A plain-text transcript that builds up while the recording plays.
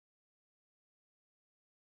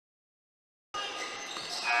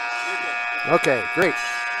Okay, great.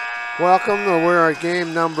 Welcome. We're at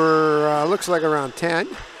game number, looks like around 10.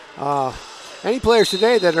 Any players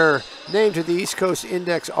today that are named to the East Coast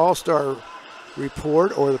Index All-Star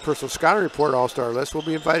Report or the Personal Scouting Report All-Star list will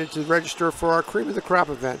be invited to register for our Cream of the Crop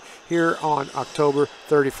event here on October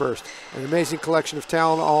 31st. An amazing collection of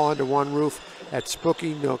talent all under one roof at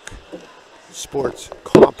Spooky Nook Sports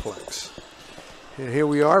Complex. And here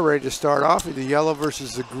we are, ready to start off with the yellow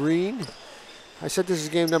versus the green. I said this is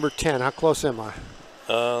game number 10. How close am I?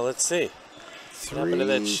 Let's see.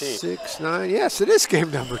 3, 6, 9. Yes, it is game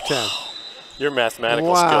number 10. Your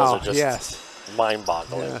mathematical skills are just yes.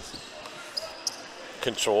 mind-boggling. Yes.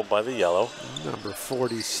 Controlled by the yellow. Number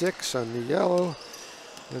 46 on the yellow.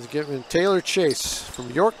 Let's get in Taylor Chase from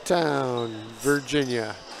Yorktown,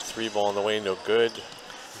 Virginia. 3 ball in the way, no good.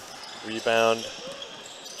 Rebound.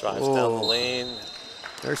 Drives down the lane.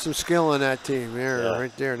 There's some skill in that team there,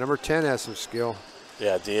 right there. Number 10 has some skill.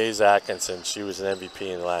 Yeah, D'Aze Atkinson, she was an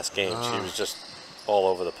MVP in the last game. She was just all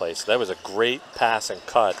over the place. That was a great pass and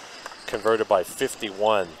cut, converted by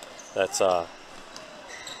 51. That's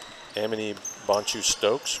Amity Bonchu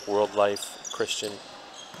Stokes, World Life Christian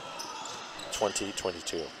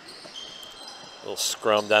 2022. Little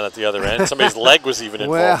scrum down at the other end. Somebody's leg was even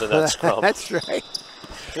involved in that scrum. That's right.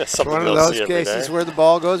 That's it's one of those cases where the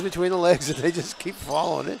ball goes between the legs and they just keep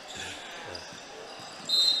following it.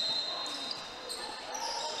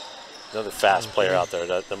 Another fast player out there,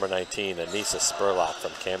 number 19, Anissa Spurlock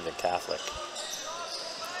from Camden Catholic.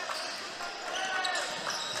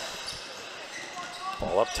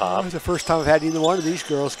 Ball up top. It was the first time I've had either one of these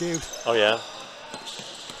girls' games. Oh, yeah?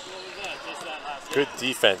 Good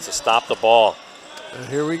defense to stop the ball. And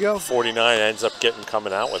here we go. 49 ends up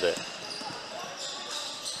coming out with it.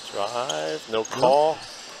 Drive, no call.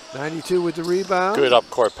 92 with the rebound. Good up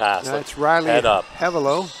court pass. That's Riley Head up.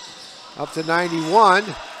 Hevelo. Up to 91.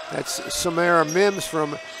 That's Samara Mims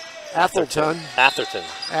from Atherton. Atherton,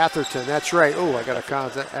 that's right. Oh, I got to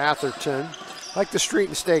count that. Atherton. Like the street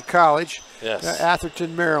in State College. Yes.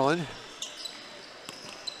 Atherton, Maryland.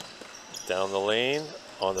 Down the lane,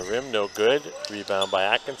 on the rim, no good. Rebound by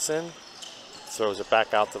Atkinson. Throws it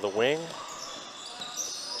back out to the wing.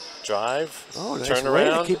 Drive. Oh, nice turn way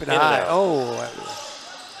around. To keep it high. Oh,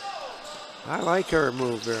 I like her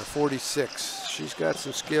move there. 46. She's got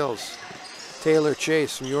some skills. Taylor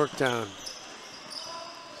Chase from Yorktown.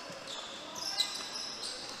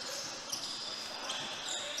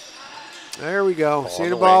 There we go. See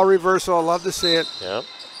the ball reversal. I love to see it. Yep.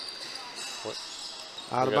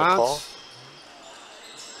 Out of bounds.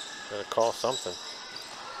 Gotta call something.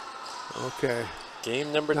 Okay.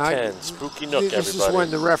 Game number 10, Spooky Nook, everybody. This is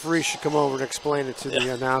when the referee should come over and explain it to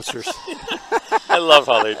the announcers. I love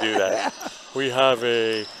how they do that. We have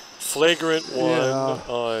a flagrant one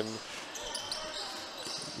on...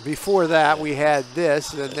 Before that, we had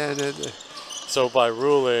this, and then... so by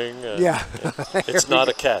ruling, it's not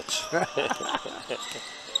a catch.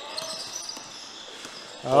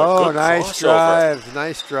 Oh, nice drive.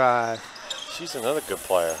 Nice drive. She's another good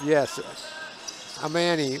player. Yes.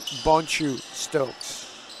 Amani Bonchu Stokes.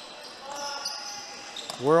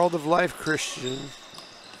 World of Life Christian,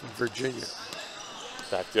 Virginia.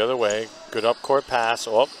 Back the other way. Good up court pass.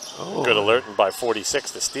 Oh, good alert by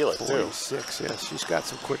 46 to steal it, 46, yes. She's got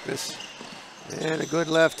some quickness. And a good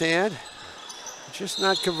left hand. Just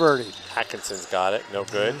not converting. Atkinson's got it. No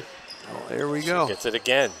good. Oh, there we go. Gets it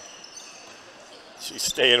again. She's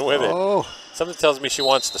staying with it. Oh. Something tells me she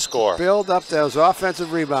wants to score. Build up those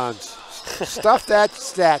offensive rebounds. Stuff that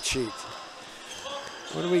stat sheet.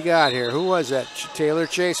 What do we got here? Who was that? Taylor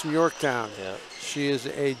Chase from Yorktown. Yeah. She is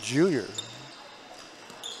a junior.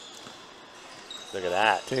 Look at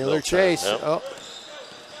that. Taylor Chase. Yep. Oh.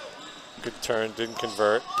 Good turn, didn't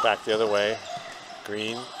convert. Back the other way.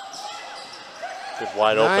 Green. Good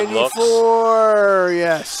wide open looks. 94,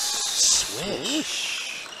 yes.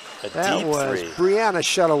 Swish. That was three. Brianna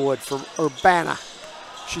Shuttlewood from Urbana.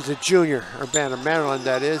 She's a junior, Urbana, Maryland,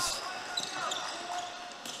 that is.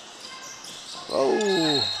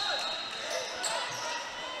 Oh.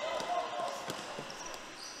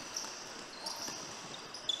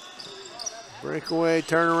 Breakaway,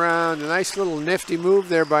 turnaround. A nice little nifty move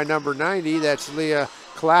there by number 90. That's Leah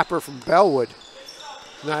Clapper from Bellwood.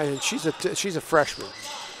 And she's a freshman.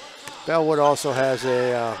 Bellwood also has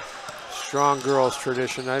a strong girls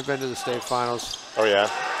tradition. I've been to the state finals. Oh, yeah.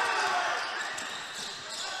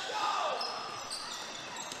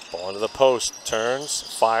 Ball into the post, turns,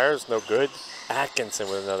 fires, no good. Atkinson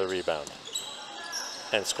with another rebound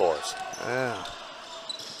and scores. Yeah.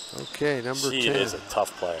 Okay, number 10. She is a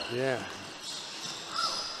tough player. Yeah.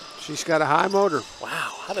 She's got a high motor.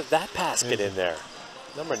 Wow, how did that pass get in there?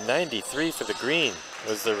 Number 93 for the green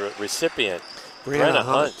was the recipient, Brianna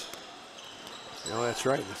Hunt. No, that's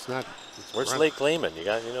right. It's not. Where's Lake Lehman? You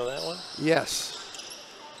know that one? Yes.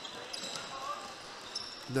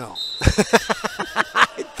 No.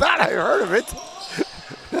 I thought I heard of it.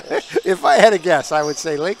 If I had a guess, I would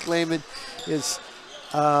say Lake Lehman is.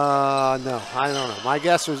 No, I don't know. My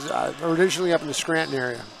guess was originally up in the Scranton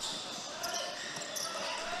area.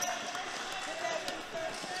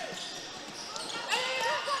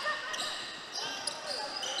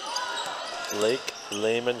 Lake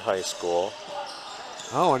Lehman High School.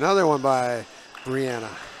 Oh, another one by Brianna,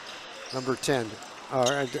 number 10,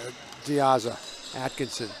 or Diaza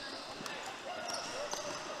Atkinson.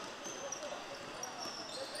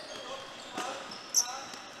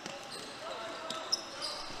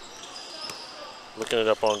 Looking it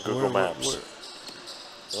up on Google Maps.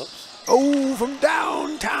 Oops. Oh, from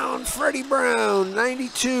downtown, Freddie Brown,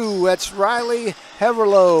 92. That's Riley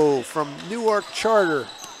Heverlow from Newark Charter.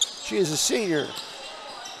 She is a senior.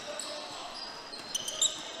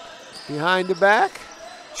 Behind the back,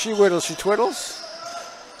 she whittles, she twiddles.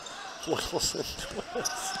 Whittles and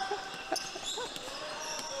twiddles.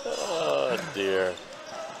 Oh, dear.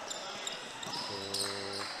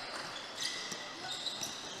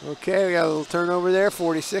 Okay, we got a little turnover there.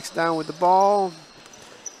 46 down with the ball.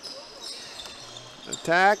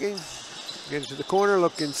 Attacking. Get into the corner,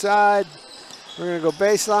 look inside. We're going to go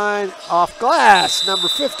baseline, off glass, number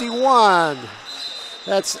 51.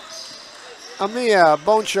 That's Amia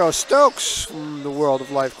Boncho Stokes from the World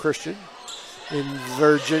of Life Christian in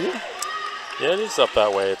Virginia. Yeah, it is up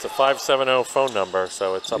that way. It's a 570 phone number,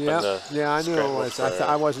 so it's up in the. Yeah, I knew it was.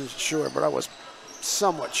 I wasn't sure, but I was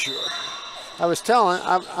somewhat sure. I was telling,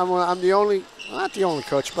 I'm the only, not the only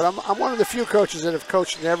coach, but I'm one of the few coaches that have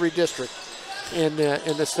coached in every district in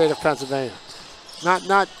the state of Pennsylvania.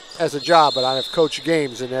 Not as a job, but I have coached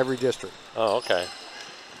games in every district. Oh, okay.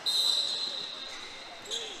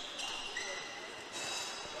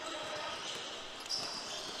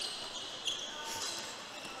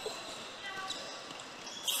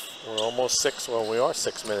 We're almost we are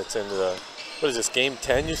 6 minutes into the, what is this, game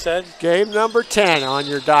 10 you said? Game number 10 on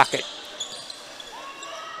your docket.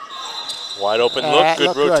 Wide open look,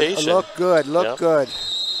 good rotation. Look good.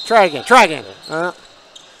 Try again.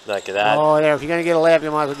 Look at that. Oh, there, if you're going to get a lap, you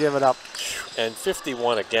might as well give it up. And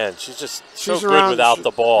 51 again. She's so good around, without the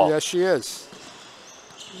ball. Yes, she is.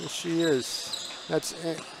 Yes, she is. That's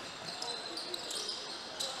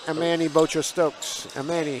Amani Bocho Stokes.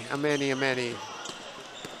 Amani.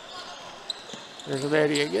 There's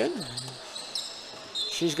Amani again.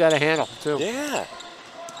 She's got a handle, too. Yeah.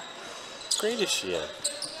 Great is she in?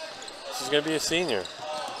 She's going to be a senior.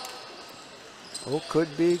 Oh,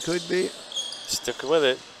 could be. Stick with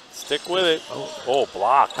it. Oh,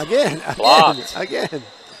 blocked. Again.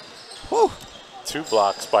 Whew. 2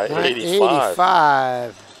 blocks by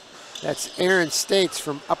 85. That's Erin States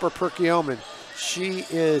from Upper Perkiomen. She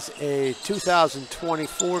is a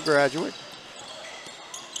 2024 graduate.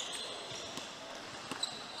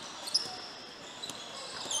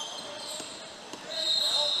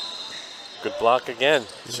 Good block again.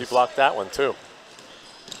 Yes. She blocked that one too.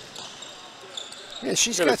 Yeah,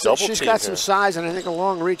 she's got some size and I think a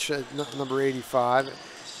long reach at number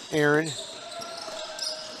 85, Erin.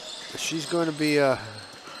 She's going to be a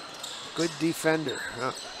good defender.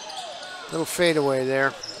 Little fadeaway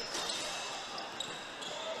there.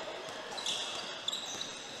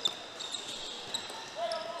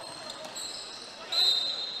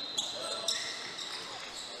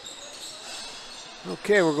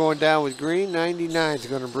 Okay, we're going down with green. 99 is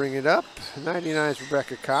going to bring it up. 99 is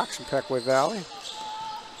Rebecca Cox from Pequea Valley.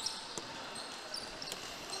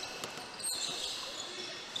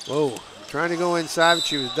 Whoa, trying to go inside, but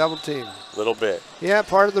she was double teamed. A little bit. Yeah,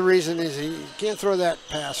 part of the reason is you can't throw that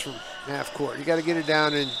pass from half court. You got to get it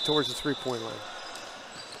down in towards the three-point line.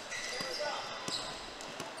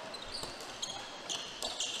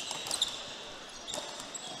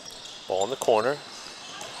 Ball in the corner.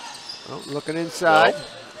 Oh, looking inside.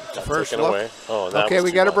 Nope. First look. Away. Oh, that okay,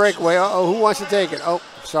 we got a breakaway. Oh, who wants to take it? Oh,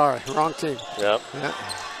 sorry, wrong team. Yep. Yeah.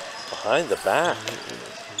 Behind the back.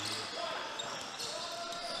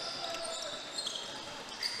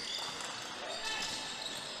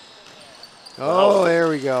 Oh, there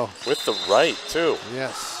we go. With the right, too.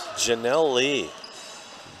 Yes. Janelle Lee.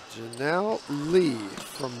 Janelle Lee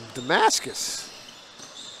from Damascus,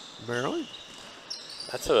 Maryland.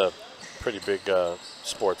 That's a pretty big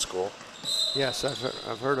sports school. Yes,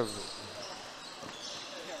 I've heard of it.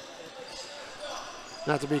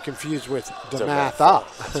 Not to be confused with DeMatha.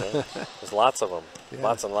 There's lots of them. Yeah.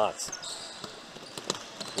 Lots and lots.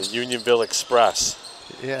 The Unionville Express.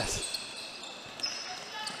 Yes.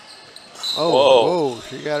 Oh, whoa,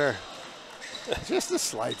 she got her. Just a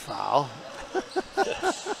slight foul.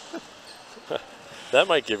 That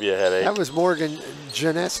might give you a headache. That was Morgan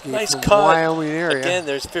Janeski nice from cut. Wyoming area. Again,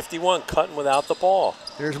 there's 51 cutting without the ball.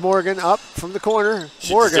 There's Morgan up from the corner.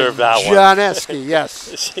 She Morgan deserved that one. Janeski,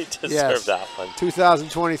 yes. She deserved yes. that one.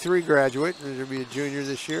 2023 graduate. She'll be a junior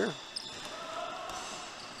this year.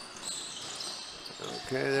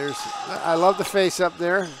 Okay, I love the face up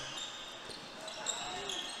there.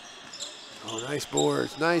 Oh, nice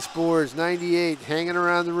boards, 98, hanging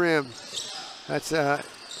around the rim. That's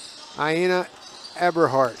Aina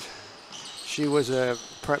Eberhardt. She was a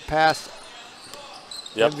past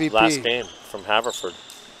MVP. Last game from Haverford.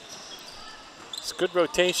 It's good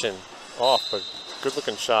rotation off, but good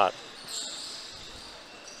looking shot.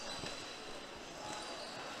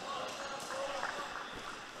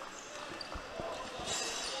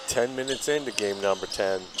 Ten minutes into game number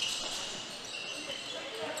 10.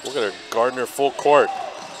 Look at her, Gardner full court.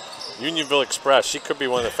 Unionville Express, she could be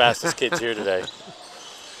one of the fastest kids here today.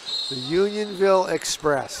 The Unionville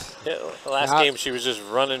Express. Yeah, last game she was just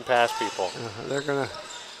running past people. They're gonna.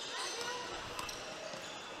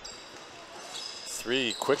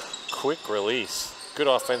 3, quick release. Good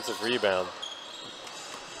offensive rebound.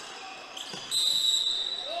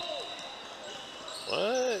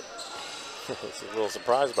 What? I was a little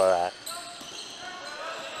surprised by that.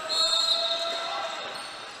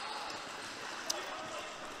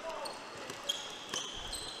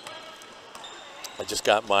 I just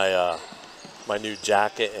got my my new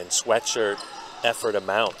jacket and sweatshirt effort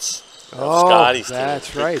amounts. Scotty's team.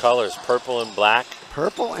 That's Good right. colors, purple and black.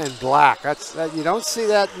 Purple and black. That's you don't see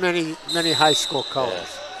that many high school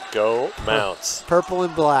colors. Yeah. Go Mounts. Purple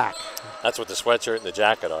and black. That's what the sweatshirt and the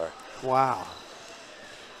jacket are. Wow.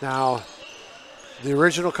 Now, the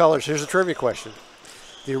original colors. Here's a trivia question.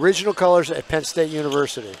 The original colors at Penn State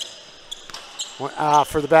University,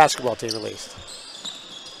 for the basketball team at least.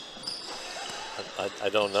 I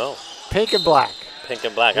don't know. Pink and black. Pink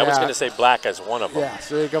and black. Yeah. I was going to say black as one of them. Yeah,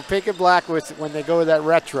 so they go pink and black when they go with that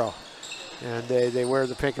retro. And they wear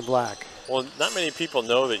the pink and black. Well, not many people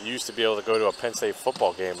know that you used to be able to go to a Penn State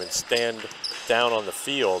football game and stand down on the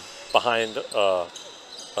field behind a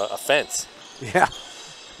fence. Yeah,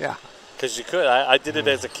 yeah. Because you could. I did it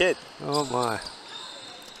as a kid. Oh, my.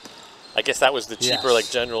 I guess that was the cheaper, Yes. like,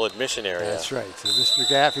 general admission area. That's right. So Mr.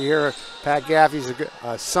 Gaffey here, Pat Gaffey's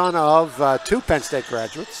a son of 2 Penn State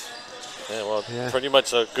graduates. Yeah, well, Yeah. pretty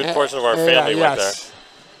much a good portion of our family went there. Yes.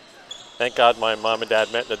 Thank God my mom and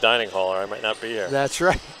dad met in the dining hall, or I might not be here. That's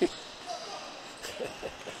right.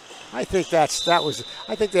 I think I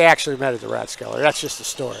think they actually met at the Rathskeller. That's just a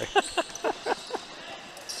story.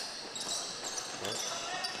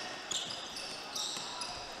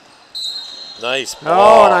 Nice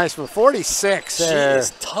ball. Oh, nice one. 46 She there.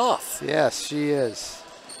 is tough. Yes, she is.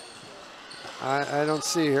 I don't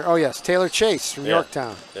see her. Oh, yes, Taylor Chase from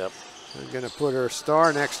Yorktown. Yep. I'm going to put her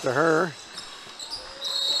star next to her.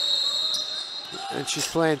 And she's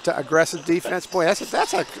playing aggressive defense. Boy,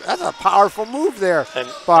 that's a powerful move there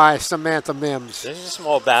by Samantha Mims. There's a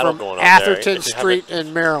small battle from going on Atherton there. Street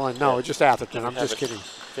in Maryland. No, Yeah. just Atherton. I'm just kidding.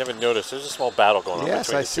 If you haven't noticed, there's a small battle going on Yes,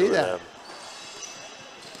 between I the see two of that. them.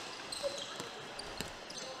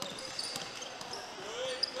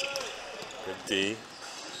 Good D.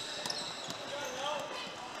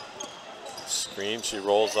 Screen, she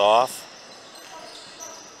rolls off.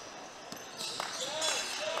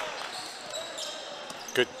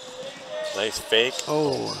 Good. Nice fake.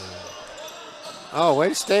 Oh, way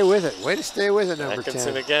to stay with it. Way to stay with it, number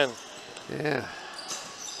Atkinson 10. again. Yeah.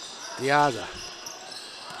 Diaza.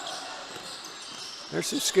 There's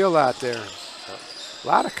some skill out there. A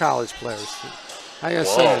lot of college players. I gotta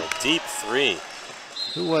say, Deep three.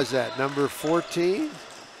 who was that? Number 14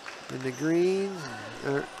 in the green?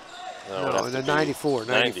 No, in the 94.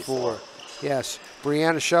 94. Yes.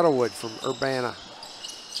 Brianna Shuttlewood from Urbana.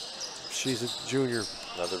 She's a junior.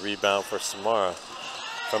 Another rebound for Samara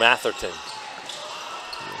from Atherton.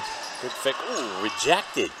 Good fake. Ooh,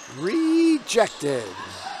 rejected. Rejected.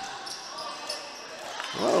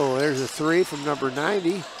 Whoa, there's a 3 from number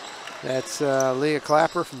 90. That's Leah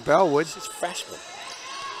Clapper from Bellwood. She's a freshman.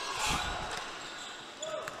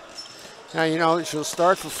 Now, she'll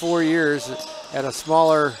start for 4 years at a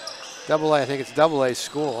smaller I think it's AA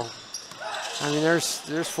school. I mean,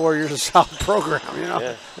 there's 4 years of solid program,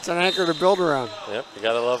 Yeah. It's an anchor to build around. Yep, you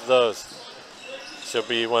gotta love those. She'll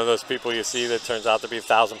be one of those people you see that turns out to be a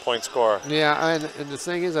 1,000-point scorer. Yeah, and the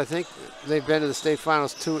thing is, I think they've been to the state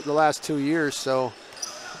finals the last 2 years, so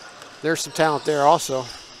there's some talent there also.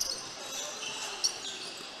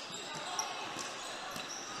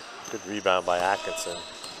 Good rebound by Atkinson.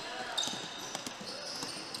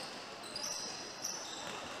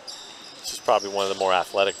 She's probably one of the more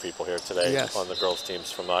athletic people here today on the girls'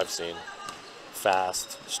 teams from what I've seen.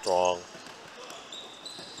 Fast, strong.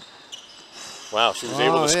 Wow, she was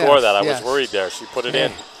able to score that. I was worried there. She put it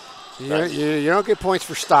in. You don't get points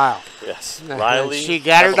for style. Yes. Riley. She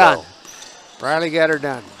got her done. Riley got her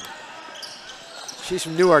done. She's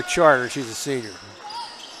from Newark Charter. She's a senior.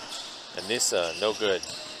 Anissa, no good.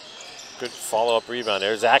 Good follow-up rebound.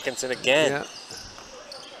 There's Atkinson again. Yeah.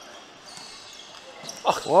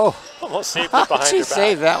 Oh, whoa. Almost saved it behind her back. She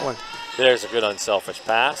saved that one. There's a good unselfish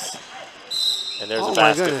pass. And there's a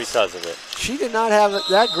basket because of it. She did not have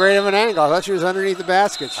that great of an angle. I thought she was underneath the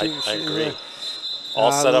basket. I agree.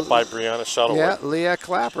 All set up by Brianna Shuttleworth. Yeah, Leah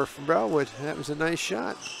Clapper from Bellwood. That was a nice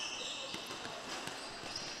shot.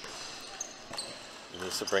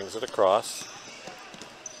 Lisa brings it across.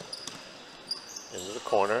 Into the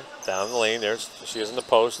corner. Down the lane. She is in the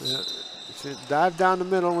post. Yeah. Dive down the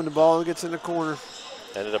middle when the ball gets in the corner.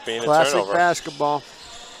 Ended up being Classic a turnover. Basketball.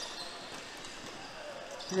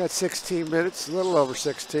 We got 16 minutes, a little over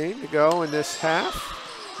 16 to go in this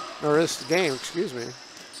half, or this game, excuse me.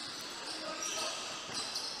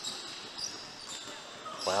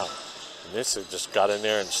 Wow. And this just got in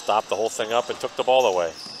there and stopped the whole thing up and took the ball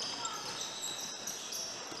away.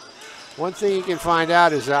 One thing you can find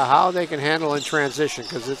out is how they can handle in transition,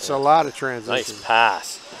 because it's a lot of transition. Nice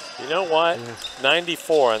pass. You know what? Yeah.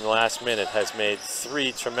 94 in the last minute has made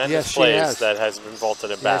 3 tremendous plays that has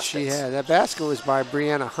resulted in baskets. Yes, she has. That basket was by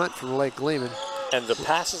Brianna Hunt from Lake Lehman. And the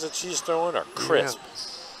passes that she's throwing are crisp.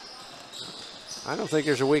 Yeah. I don't think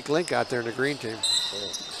there's a weak link out there in the green team.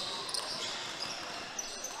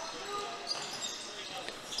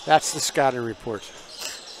 That's the scouting report.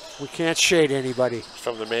 We can't shade anybody.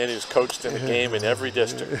 From the man who's coached in the game in every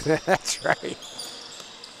district. That's right.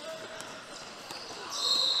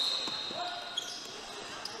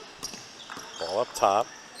 Ball up top.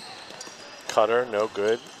 Cutter, no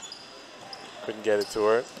good. Couldn't get it to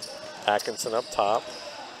her. Atkinson up top.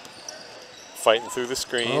 Fighting through the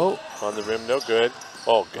screen. On the rim, no good.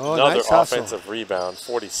 Another nice offensive rebound,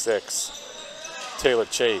 46. Taylor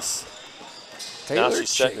Chase. Now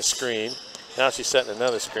she's setting the screen. Now she's setting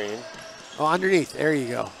another screen. Oh, underneath. There you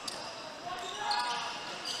go.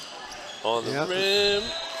 On the rim.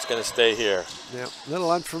 It's going to stay here. Yeah,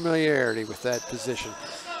 little unfamiliarity with that position.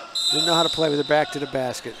 Didn't know how to play with her back to the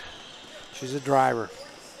basket. She's a driver.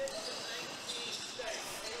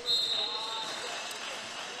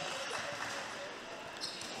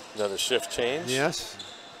 Another shift change. Yes.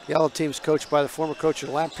 Yellow team's coached by the former coach at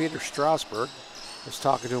Lamp, Peter Strasberg. I was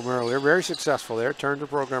talking to him earlier. Very successful there. Turned the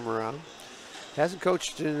program around. Hasn't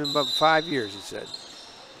coached in about 5 years, he said.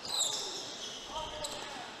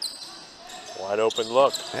 Wide open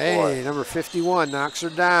look. Hey, number 51 knocks her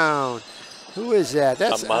down. Who is that?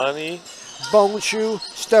 That's Amani Boneshoe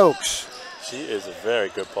Stokes. She is a very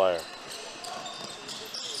good player.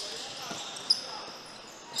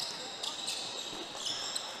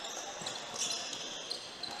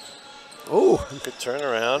 Oh, good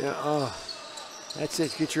turnaround. Yeah, that's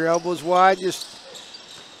it. Get your elbows wide. Just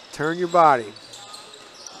turn your body.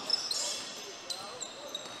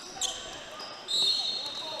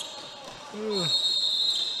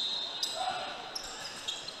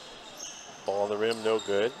 Ball on the rim, no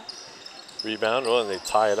good. Rebound, and they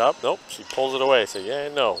tie it up. Nope, she pulls it away. Say, yeah,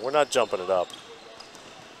 no, we're not jumping it up.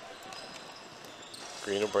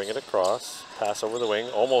 Green will bring it across. Pass over the wing.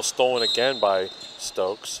 Almost stolen again by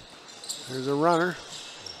Stokes. There's a runner.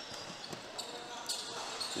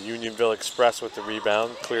 The Unionville Express with the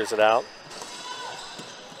rebound. Clears it out.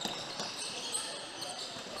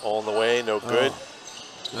 All in the way, no good.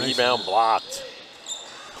 Nice. Rebound blocked.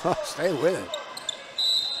 Stay with it.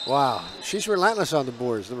 Wow, she's relentless on the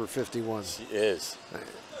boards, number 51. She is.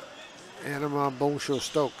 Anna Boneshoe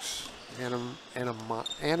Stokes.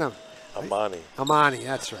 Amani,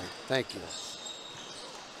 that's right. Thank you.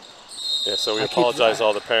 Yeah, so we apologize to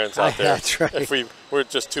all the parents out there. That's right. If we're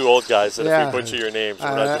just two old guys that if we butcher your names,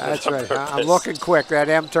 we're not doing that's it on right. purpose. I'm looking quick. That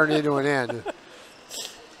M turned into an N.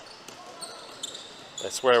 I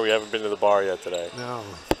swear we haven't been to the bar yet today. No.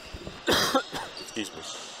 Excuse me.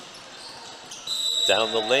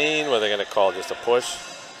 Down the lane, what are they going to call? Just a push?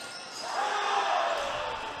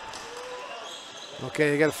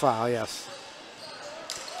 Okay, you got a foul, yes.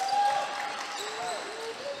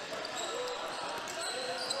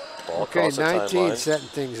 Ball okay, 19 setting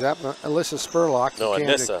things up. Alyssa Spurlock. No,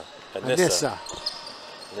 Anissa.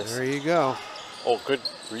 There you go. Oh, good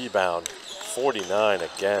rebound. 49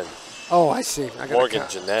 again. Oh, I see. Morgan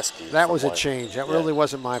Janeski. That was a change. That really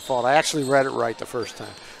wasn't my fault. I actually read it right the first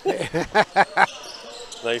time.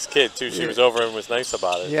 Nice kid, too. She was over and was nice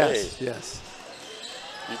about it. Yes, hey. yes.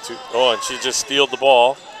 You too. Oh, and she just stole the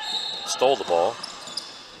ball,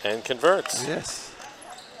 and converts. Yes.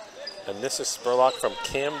 And this is Spurlock from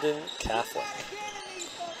Camden Catholic.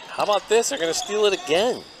 How about this? They're going to steal it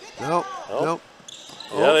again. Nope.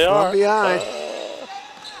 Yeah, they are. From behind.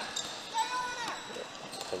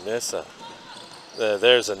 Anissa.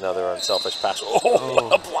 There's another unselfish pass. Oh,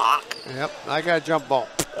 what a block. Yep, I got a jump ball.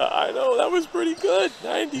 I know, that was pretty good.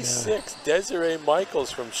 96. Yeah. Desiree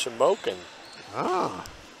Michaels from Shamokin. Ah,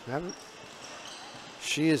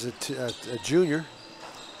 she is a junior.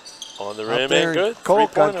 On the rim and good. Coal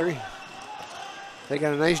Country. They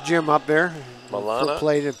got a nice gym up there. Milana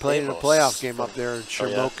played in a playoff game up there in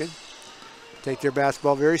Shamokin. Take their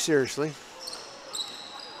basketball very seriously.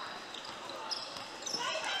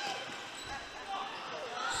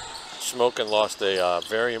 Shamokin lost a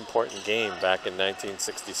very important game back in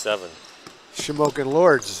 1967. Shamokin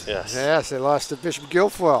Lords. Yes. Yes, they lost to Bishop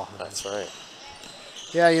Guilfoyle. That's right.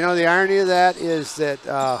 Yeah, you know, the irony of that is that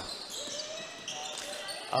the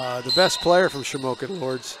best player from Shamokin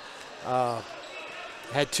Lords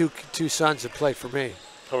had two sons that played for me.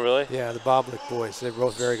 Oh, really? Yeah, the Boblik boys. They're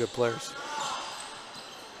both very good players.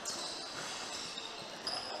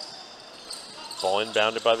 Ball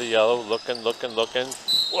inbounded by the yellow. Looking.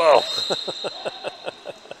 Whoa.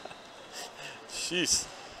 Jeez.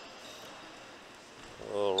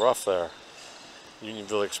 A little rough there.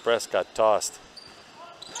 Unionville Express got tossed.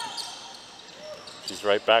 She's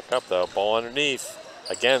right back up, though. Ball underneath.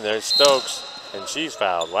 Again, there's Stokes, and she's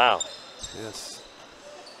fouled. Wow. Yes.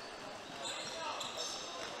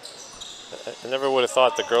 I never would have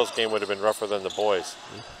thought the girls' game would have been rougher than the boys.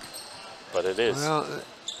 But it is. Well,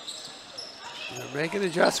 they're making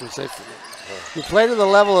adjustments. You play to the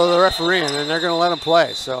level of the referee, and then they're going to let them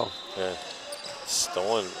play. So. Yeah.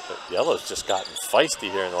 Stolen. Yellow's just gotten feisty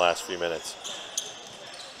here in the last few minutes.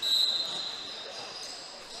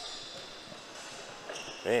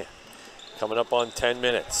 Man, coming up on 10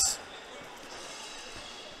 minutes.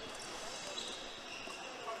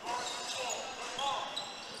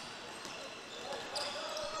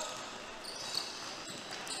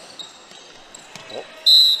 Oh.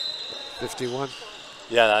 51.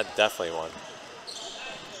 Yeah, that definitely won.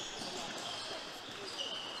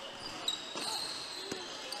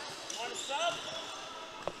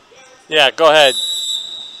 Yeah, go ahead.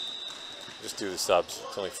 Just do the subs.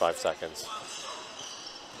 It's only 5 seconds.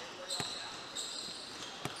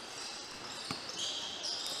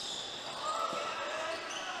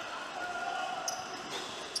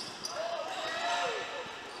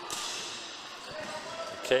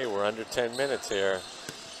 Okay, we're under 10 minutes here.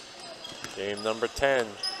 Game number 10.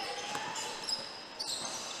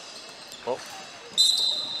 Oh,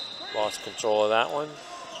 lost control of that one.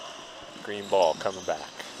 Green ball coming back.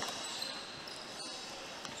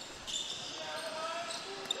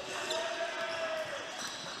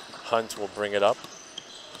 Hunt will bring it up.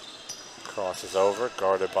 Crosses over,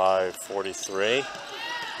 guarded by 43.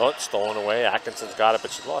 Oh, stolen away. Atkinson's got it, but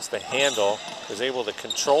she lost the handle. Was able to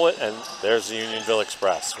control it, and there's the Unionville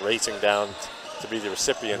Express racing down to be the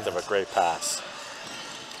recipient of a great pass.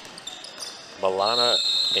 Milana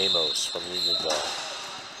Amos from Unionville.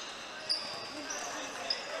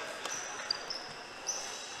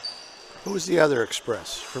 Who's the other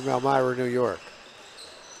Express from Elmira, New York?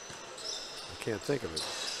 I can't think of it.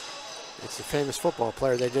 It's a famous football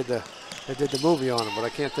player. They did the movie on him, but I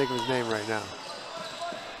can't think of his name right now.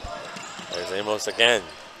 There's Amos again.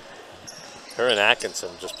 Her and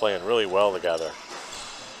Atkinson just playing really well together.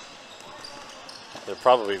 They're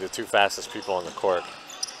probably the two fastest people on the court.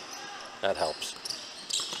 That helps.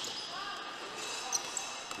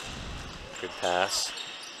 Good pass.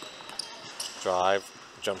 Drive.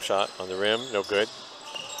 Jump shot on the rim. No good.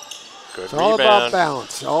 Good it's rebound. All about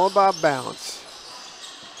balance. All about balance.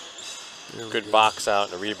 Good box out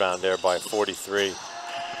and a rebound there by 43.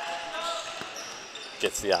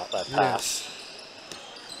 Gets the outlet pass.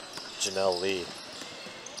 Yes. Janelle Lee.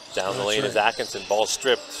 Down the lane is Atkinson. Ball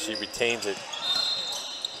stripped. She retains it.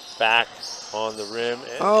 Back on the rim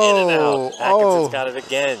and in and out. Atkinson's got it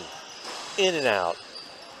again. In and out.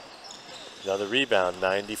 Another rebound.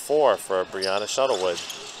 94 for Brianna Shuttlewood.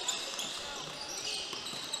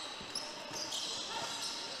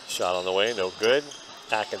 Shot on the way. No good.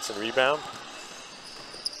 Atkinson rebound.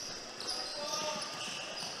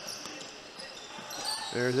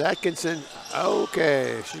 There's Atkinson.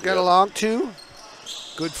 Okay, she's got a long two.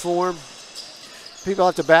 Good form. People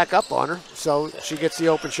have to back up on her, so she gets the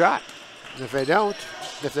open shot. And if they don't,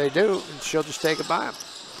 If they do, she'll just take it by them.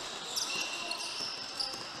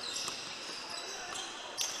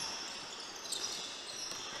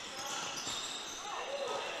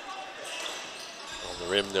 On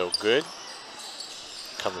the rim, no good.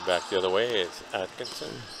 Coming back the other way is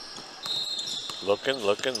Atkinson. Looking.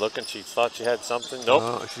 She thought she had something. Nope.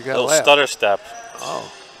 Oh, she got a little a layup. stutter step.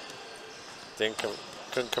 Oh.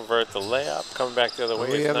 Couldn't convert the layup. Coming back the other way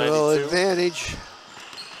We is have 92. a little advantage.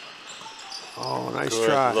 Oh, nice Good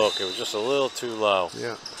try. look. It was just a little too low.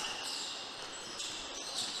 Yeah.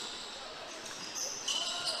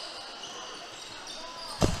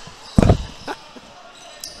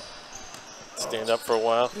 Stand up for a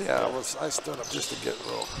while. Yeah, I stood up just to get a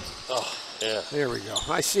little. Oh, yeah. There we go.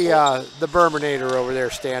 I see the Berminator over there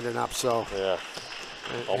standing up, so. Yeah.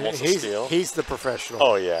 Almost a steal. He's the professional.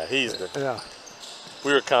 Oh, yeah. He's the. Yeah.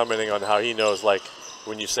 We were commenting on how he knows, like,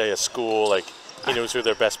 when you say a school, like, he knows who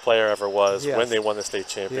their best player ever was, Yes. when they won the state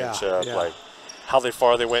championship, Yeah. like, how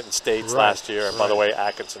far they went in states Right, last year. And by the way,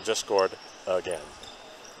 Atkinson just scored again.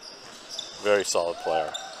 Very solid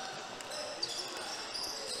player.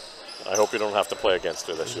 I hope you don't have to play against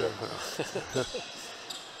her this year.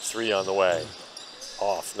 3 on the way.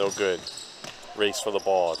 Off, no good. Race for the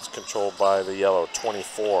ball. It's controlled by the yellow,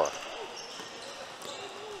 24.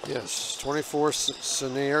 Yes, 24,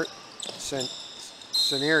 Scenaria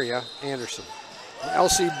Anderson.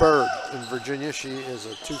 Elsie Bird in Virginia. She is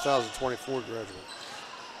a 2024 graduate.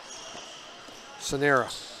 Scenaria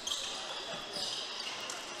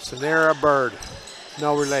Bird.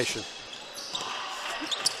 No relation.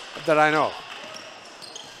 That I know.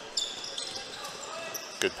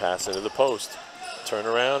 Good pass into the post. Turn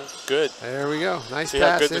around, good. There we go. Nice See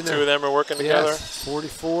pass. how good the two of them are working together? Yes,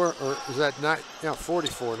 44, or is that not? Yeah,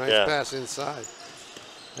 44. Nice pass inside.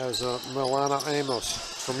 That was Milana Amos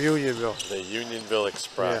from Unionville. The Unionville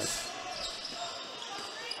Express. Yes.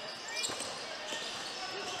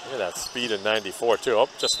 Look at that speed of 94 too. Oh,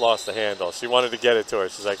 just lost the handle. She wanted to get it to her.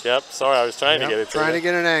 She's like, yep, sorry, I was trying to get it to her. Trying to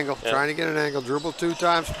get an angle. Yep. Trying to get an angle. Dribble 2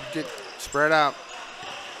 times. Get spread out.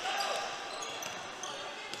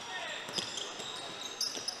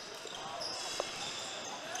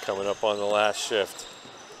 Coming up on the last shift.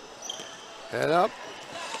 Head up.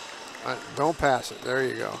 Don't pass it. There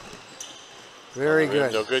you go. Very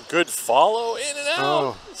good. No good. Good follow in and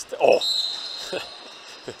out. Oh.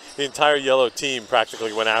 The entire yellow team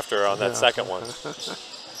practically went after her on that second one.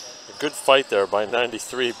 A good fight there by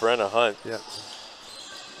 93, Brenna Hunt. Yeah.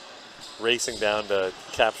 Racing down to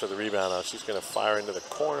capture the rebound. Now she's going to fire into the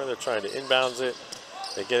corner. They're trying to inbounds it.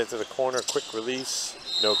 They get it to the corner. Quick release.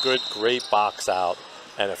 No good. Great box out.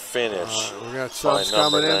 And a finish We got by subs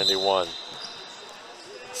number coming in. 91.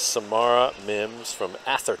 Samara Mims from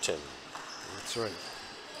Atherton. That's right.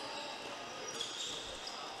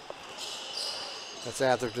 That's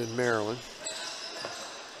Atherton, Maryland.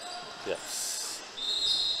 Yes.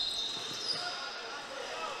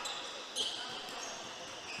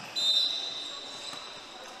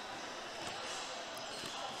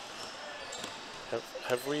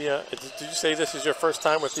 Have we, did you say this is your first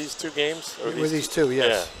time with these 2 games? Or With these 2,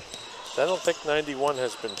 yes. Yeah. I don't think 91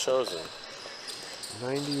 has been chosen.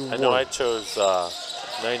 91. I know I chose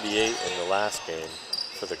 98 in the last game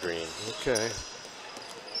for the green. Okay.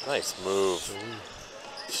 Nice move.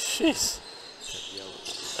 Jeez.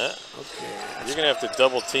 Okay. You're going to have to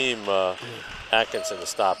double team Atkinson to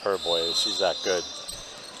stop her, boy. She's that good.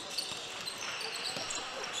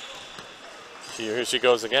 Here she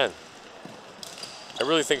goes again. I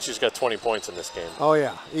really think she's got 20 points in this game. Oh,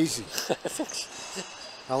 yeah. Easy.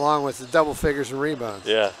 Along with the double figures and rebounds.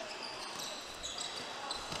 Yeah.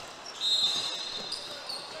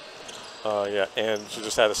 Yeah, and she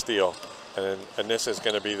just had a steal. And Anissa's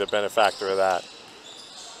going to be the benefactor of that.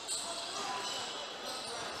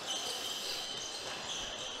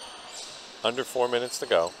 Under 4 minutes to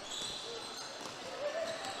go.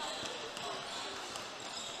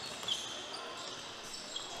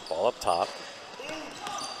 Ball up top.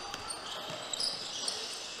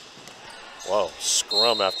 Whoa,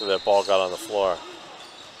 scrum after that ball got on the floor.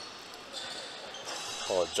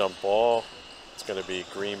 Call a jump ball. It's going to be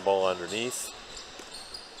green ball underneath.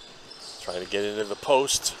 Trying to get into the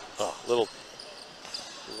post. Oh, little,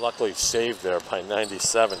 luckily saved there by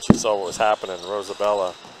 97. She saw what was happening.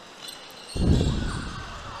 Rosabella.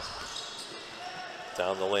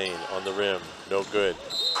 Down the lane, on the rim, no good.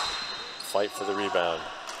 Fight for the rebound.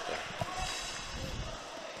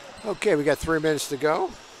 Okay, we got 3 minutes to go.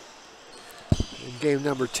 In game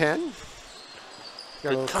number 10.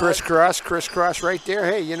 Got a little crisscross right there.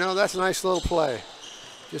 Hey, you know, that's a nice little play.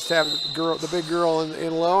 Just have the big girl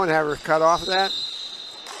in low and have her cut off of that.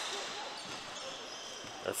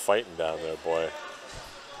 They're fighting down there, boy.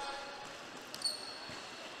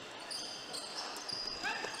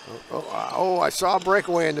 Oh, I saw a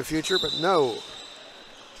breakaway in the future, but no.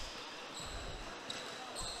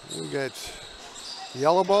 We got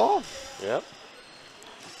yellow ball. Yep.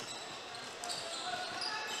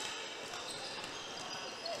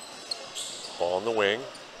 Ball in the wing.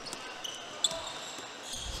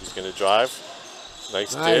 She's going to drive.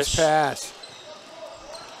 Nice dish. Pass.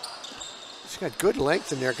 She's got good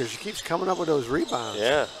length in there because she keeps coming up with those rebounds.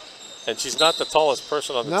 Yeah. And she's not the tallest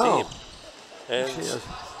person on the team. And she is.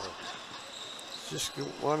 Just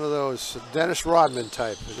one of those Dennis Rodman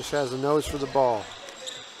type. Who just has a nose for the ball.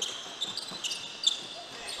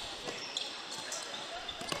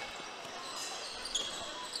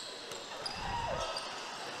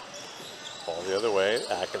 Ball the other way.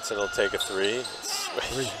 Atkinson will take a three.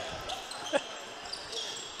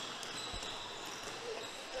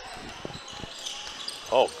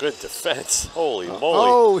 Oh, good defense. Holy moly.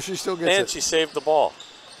 Oh, she still gets it. And she saved the ball.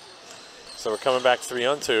 So we're coming back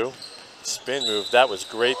 3-on-2. Spin move. That was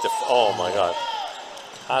great. Oh, my God.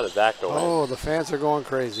 How did that go in? Oh, the fans are going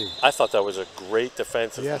crazy. I thought that was a great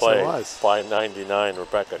defensive play by 99,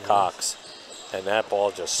 Rebecca Cox. And that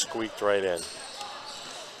ball just squeaked right in.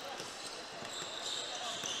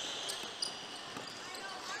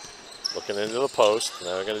 Looking into the post.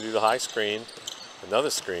 Now they're going to do the high screen. Another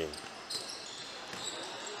screen.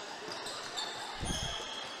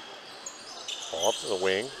 Ball up to the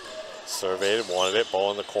wing. Surveyed it, wanted it.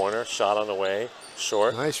 Ball in the corner. Shot on the way.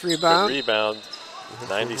 Short. Nice rebound. Good rebound.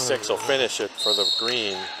 96 will finish it for the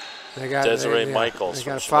green. Desiree Michaels. They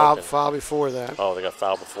got a foul before that. Oh, they got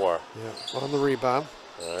foul before. Yeah, on the rebound.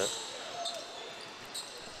 All right.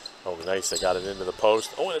 Oh, nice. They got it into the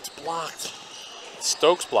post. Oh, and it's blocked.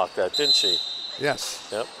 Stokes blocked that, didn't she? Yes.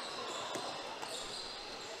 Yep.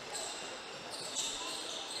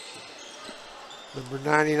 Number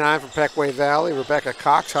 99 from Peckway Valley, Rebecca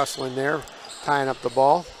Cox hustling there, tying up the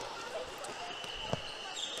ball.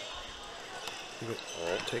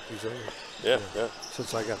 All right. Take these over. Yeah.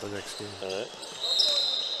 Since I got the next game. All right.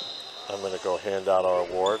 I'm going to go hand out our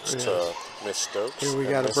awards to Miss Stokes. Here we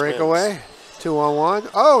got a breakaway. 2-on-1.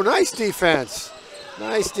 Oh, nice defense.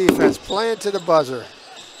 Nice defense. Playing to the buzzer.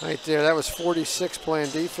 Right there. That was 46 playing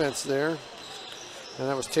defense there. And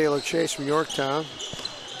that was Taylor Chase from Yorktown.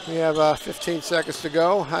 We have 15 seconds to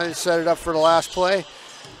go. I set it up for the last play.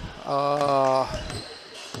 Or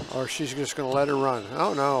she's just going to let her run.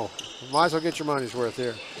 Oh, no. Might as well get your money's worth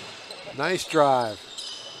here. Nice drive.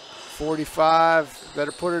 45.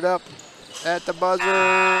 Better put it up at the buzzer.